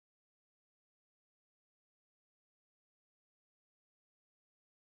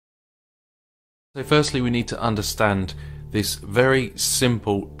So firstly, we need to understand this very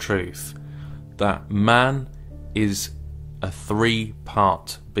simple truth that man is a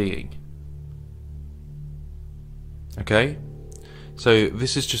three-part being. Okay? So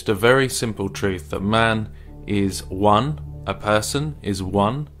this is just a very simple truth that man is one, a person is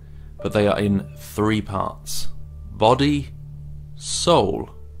one, but they are in three parts: body,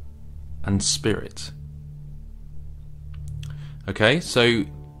 soul, and spirit. Okay, so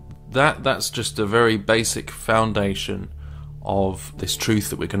that's just a very basic foundation of this truth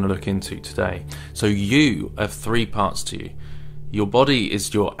that we're going to look into today. So you have three parts to you. Your body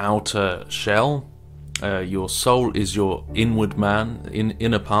is your outer shell. Your soul is your inward man,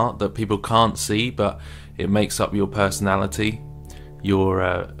 inner part that people can't see, but it makes up your personality,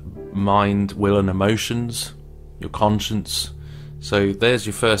 your mind, will and emotions, your conscience. So there's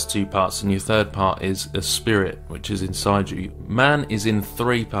your first two parts, and your third part is a spirit, which is inside you. Man is in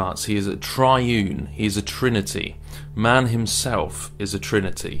three parts. He is a triune. He is a trinity. Man himself is a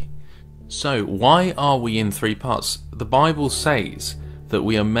trinity. So why are we in three parts? The Bible says that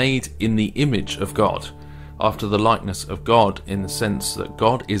we are made in the image of God, after the likeness of God, in the sense that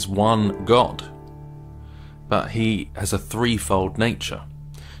God is one God, but he has a threefold nature.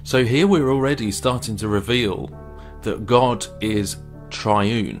 So here we're already starting to reveal that God is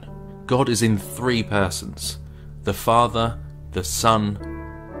triune. God is in three persons: the Father, the Son,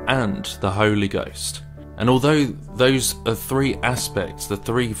 and the Holy Ghost. And although those are three aspects, the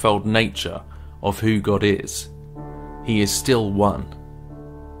threefold nature of who God is, he is still one.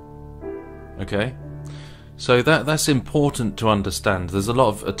 Okay? So that's important to understand. There's a lot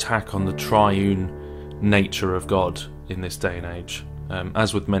of attack on the triune nature of God in this day and age,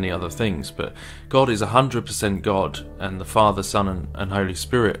 as with many other things, but God is 100% God, and the Father, Son and Holy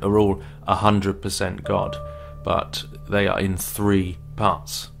Spirit are all 100% God, but they are in three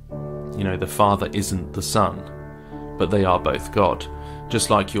parts. You know, the Father isn't the Son, but they are both God. Just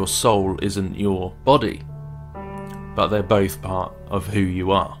like your soul isn't your body, but they're both part of who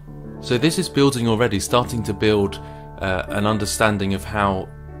you are. So this is building already, starting to build an understanding of how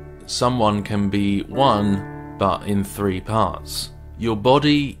someone can be one, but in three parts: your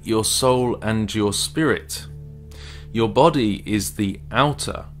body, your soul, and your spirit. Your body is the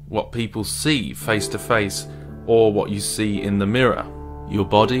outer, what people see face to face, or what you see in the mirror. Your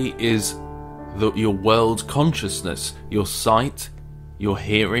body is your world consciousness, your sight, your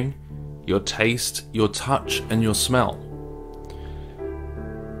hearing, your taste, your touch, and your smell.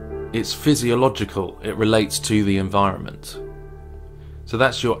 It's physiological, it relates to the environment. So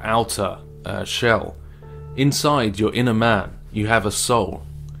that's your outer shell. Inside your inner man, you have a soul,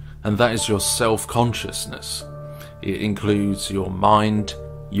 and that is your self-consciousness. It includes your mind,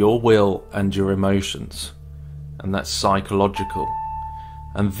 your will, and your emotions, and that's psychological.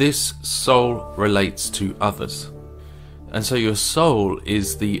 And this soul relates to others. And so your soul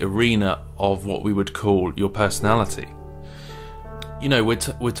is the arena of what we would call your personality. You know,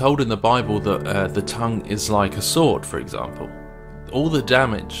 we're told in the Bible that the tongue is like a sword, for example. All the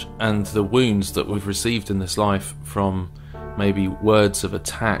damage and the wounds that we've received in this life from maybe words of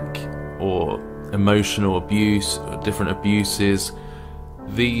attack or emotional abuse or different abuses,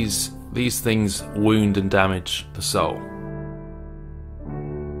 these things wound and damage the soul.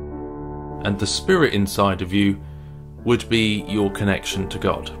 And the spirit inside of you would be your connection to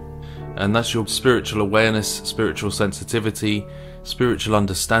God. And that's your spiritual awareness, spiritual sensitivity, spiritual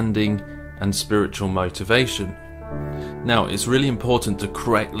understanding, and spiritual motivation. Now, it's really important to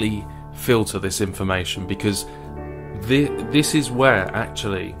correctly filter this information, because this is where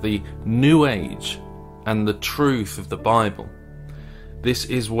actually the New Age and the truth of the Bible, this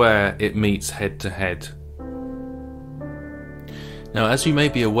is where it meets head to head. Now, as you may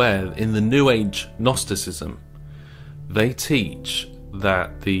be aware, in the New Age Gnosticism, they teach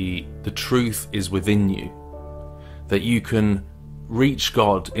that the truth is within you, that you can reach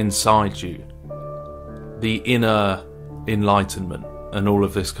God inside you, the inner enlightenment and all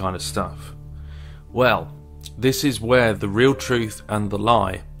of this kind of stuff. Well, this is where the real truth and the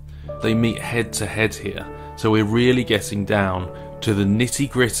lie, they meet head to head here. So we're really getting down to the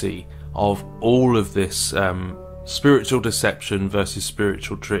nitty-gritty of all of this spiritual deception versus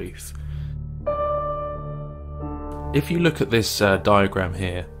spiritual truth. If you look at this diagram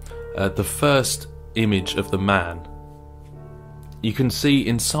here, the first image of the man, you can see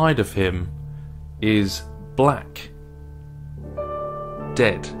inside of him is black,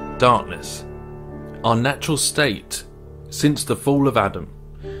 dead, darkness. Our natural state since the fall of Adam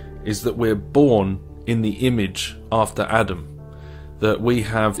is that we're born in the image after Adam, that we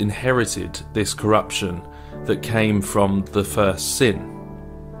have inherited this corruption that came from the first sin.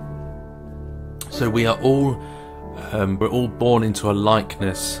 So we're all born into a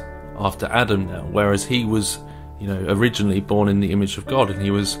likeness after Adam now, whereas he was, originally born in the image of God, and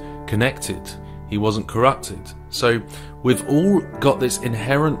he was connected. He wasn't corrupted. So we've all got this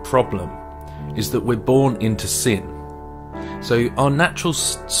inherent problem, is that we're born into sin. So our natural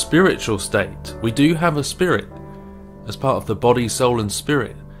spiritual state, we do have a spirit as part of the body, soul and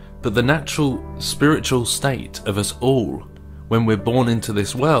spirit, but the natural spiritual state of us all when we're born into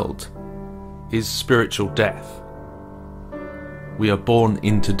this world is spiritual death. We are born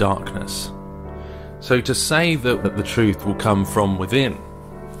into darkness. So to say that the truth will come from within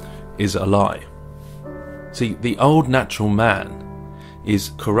is a lie. See, the old natural man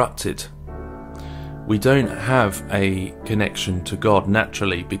is corrupted. We don't have a connection to God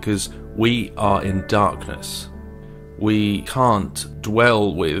naturally because we are in darkness. We can't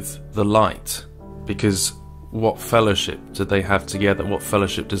dwell with the light because what fellowship do they have together? What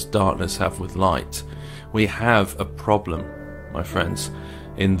fellowship does darkness have with light? We have a problem, my friends,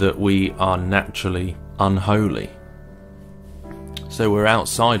 in that we are naturally unholy. So we're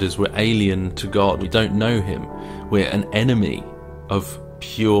outsiders, we're alien to God, we don't know Him. We're an enemy of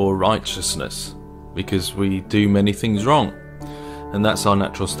pure righteousness because we do many things wrong. And that's our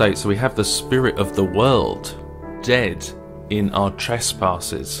natural state. So we have the spirit of the world, dead in our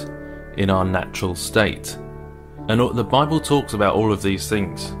trespasses, in our natural state. And the Bible talks about all of these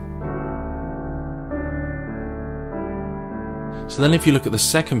things. So then if you look at the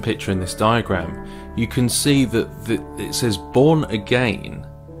second picture in this diagram, you can see that it says born again,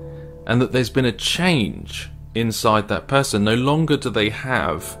 and that there's been a change inside that person. No longer do they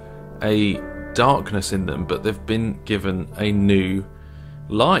have a darkness in them, but they've been given a new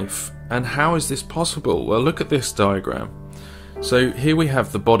life. And how is this possible? Well, look at this diagram. So here we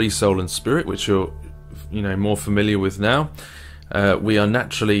have the body, soul and spirit, which you're more familiar with now. We are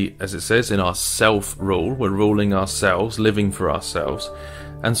naturally, as it says, in our self-rule. We're ruling ourselves, living for ourselves.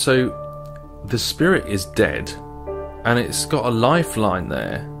 And so the spirit is dead, and it's got a lifeline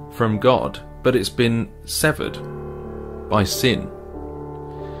there from God, but it's been severed by sin.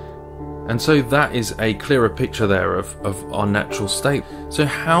 And so that is a clearer picture there of our natural state. So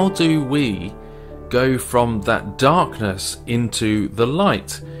how do we go from that darkness into the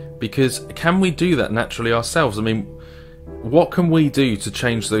light? Because can we do that naturally ourselves? I mean, what can we do to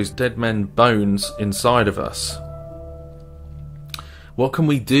change those dead men bones inside of us? What can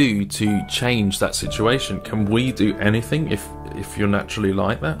we do to change that situation? Can we do anything if you're naturally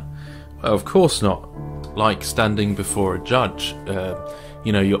like that? Well, of course not. Like standing before a judge,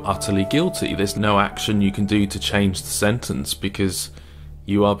 you're utterly guilty. There's no action you can do to change the sentence because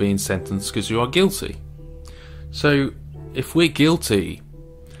you are being sentenced because you are guilty. So if we're guilty,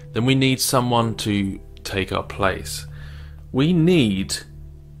 then we need someone to take our place. We need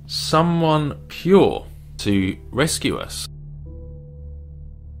someone pure to rescue us.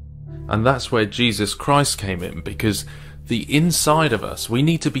 And that's where Jesus Christ came in, because the inside of us, we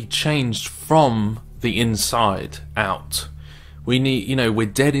need to be changed from the inside out. We need, we're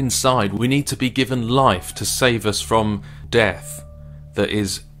dead inside. We need to be given life to save us from death that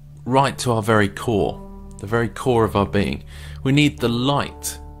is right to our very core, the very core of our being. We need the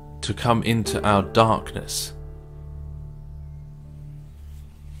light to come into our darkness.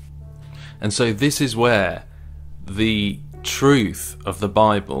 And so this is where the truth of the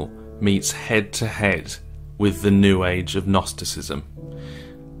Bible meets head to head with the new age of Gnosticism.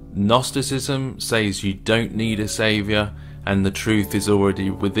 Gnosticism says you don't need a saviour and the truth is already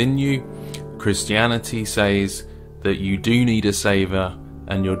within you. Christianity says that you do need a saviour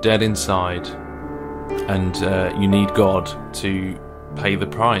and you're dead inside, and you need God to pay the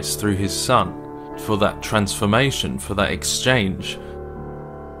price through His Son for that transformation, for that exchange.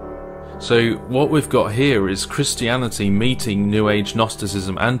 So what we've got here is Christianity meeting New Age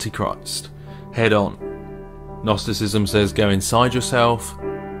Gnosticism, Antichrist, head on. Gnosticism says go inside yourself,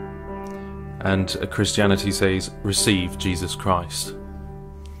 and Christianity says receive Jesus Christ.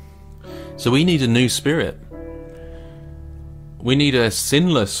 So we need a new spirit. We need a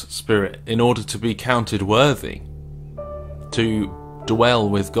sinless spirit in order to be counted worthy to dwell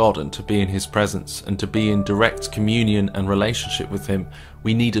with God and to be in His presence and to be in direct communion and relationship with Him.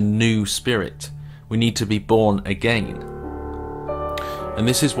 We need a new spirit. We need to be born again. And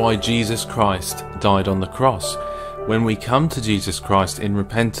this is why Jesus Christ died on the cross. When we come to Jesus Christ in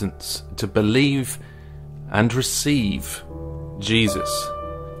repentance, to believe and receive Jesus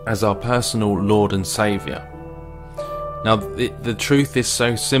as our personal Lord and Saviour. Now, the truth is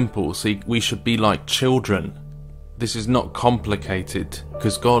so simple. See, we should be like children. This is not complicated,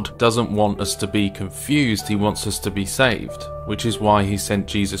 because God doesn't want us to be confused. He wants us to be saved. which is why he sent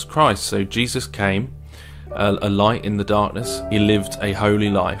Jesus Christ. So Jesus came, a light in the darkness. He lived a holy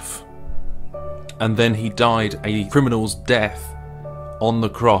life, and then he died a criminal's death on the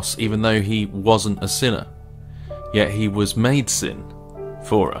cross, even though he wasn't a sinner. Yet he was made sin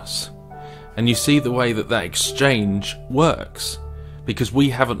for us. And you see the way that that exchange works, because we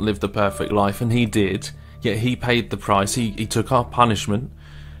haven't lived a perfect life and he did, yet he paid the price. He took our punishment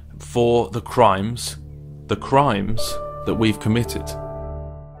for the crimes that we've committed.